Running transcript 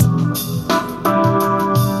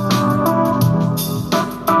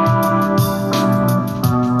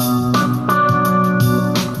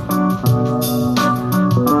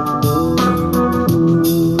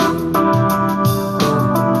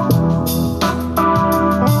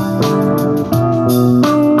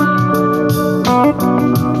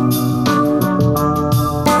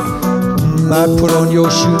put on your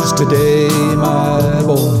shoes today, my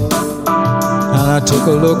boy, and I took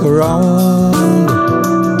a look around.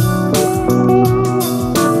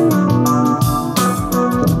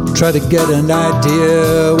 Try to get an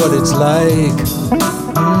idea what it's like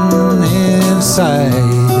inside.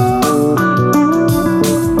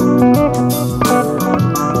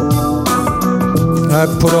 I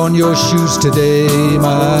put on your shoes today,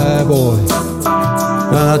 my boy,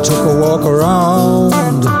 and I took a walk around.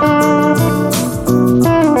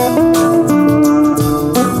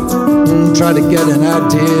 Try to get an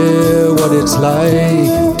idea what it's like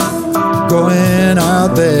going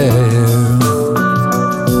out there.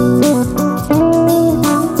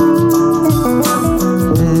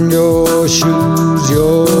 Your shoes,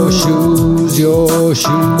 your shoes, your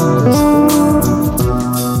shoes.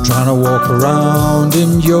 Trying to walk around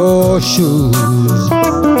in your shoes.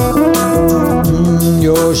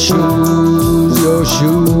 Your shoes, your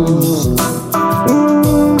shoes.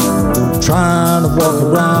 Trying to walk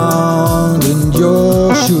around in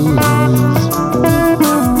your shoes.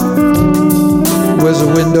 Where's the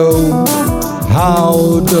window?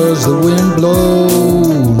 How does the wind blow?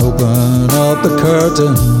 Open up the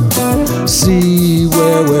curtain, see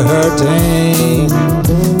where we're hurting.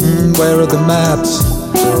 Where are the maps?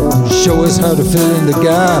 Show us how to fill in the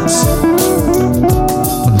gaps.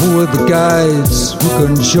 And who are the guides who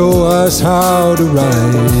can show us how to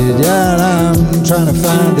ride? Yeah, and I'm trying to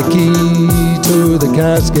find the key to the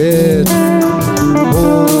casket.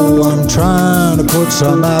 Oh, I'm trying to put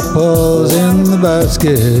some apples in the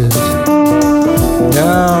basket.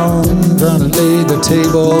 Yeah, I'm trying to lay the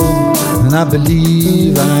table, and I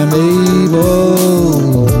believe I'm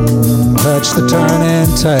able. Catch the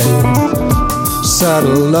turning tide,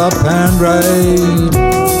 saddle up and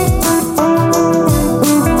ride.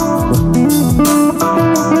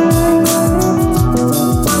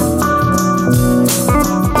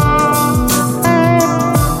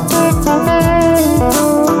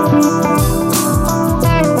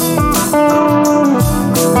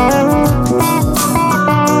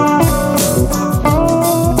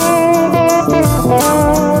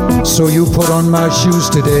 So you put on my shoes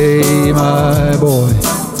today, my boy,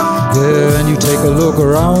 yeah, and you take a look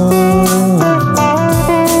around.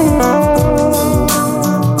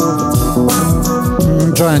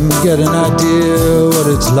 Try and get an idea what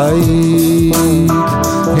it's like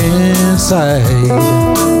inside.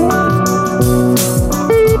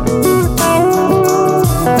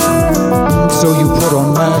 So you put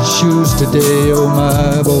on my shoes today, oh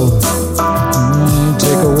my boy,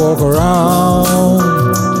 take a walk around.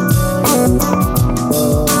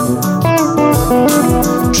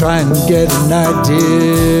 Try and get an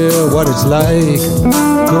idea what it's like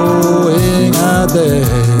going out there.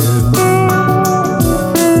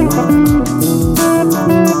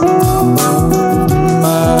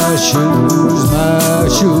 My shoes, my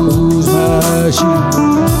shoes, my shoes.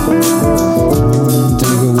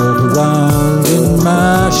 Take a walk around in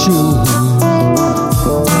my shoes.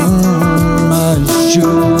 My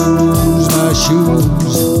shoes, my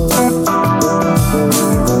shoes.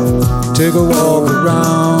 Take a walk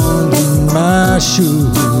around in my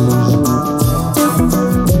shoes.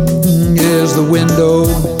 Here's the window,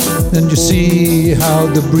 and you see how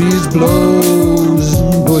the breeze blows.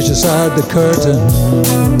 Push aside the curtain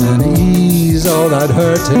and ease all that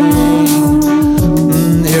hurting.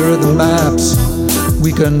 Here are the maps,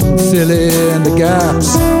 we can fill in the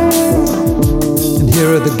gaps. And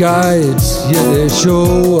here are the guides, yeah, they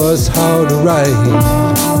show us how to ride.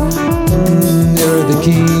 Here are the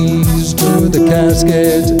keys to the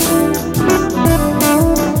casket.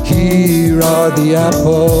 Here are the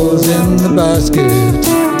apples in the basket.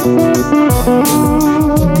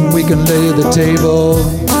 We can lay the table.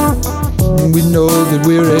 We know that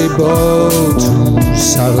we're able to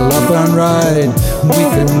saddle up and ride. We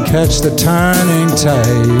can catch the turning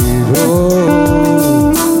tide. Oh.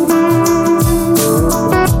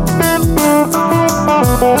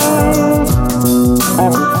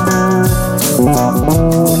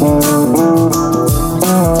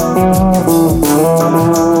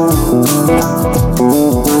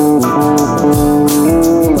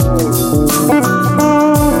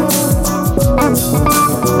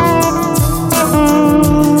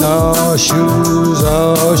 Our shoes,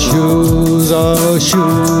 our shoes, our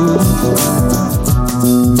shoes.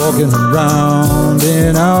 Walking around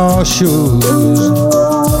in our shoes.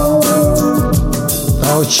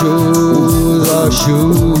 Our shoes, our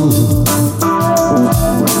shoes.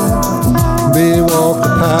 We walk the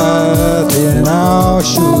path in our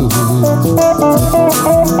shoes.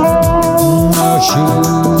 Our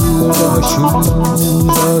shoes, our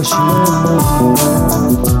shoes, our shoes.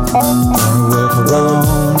 Walk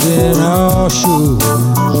your shoes.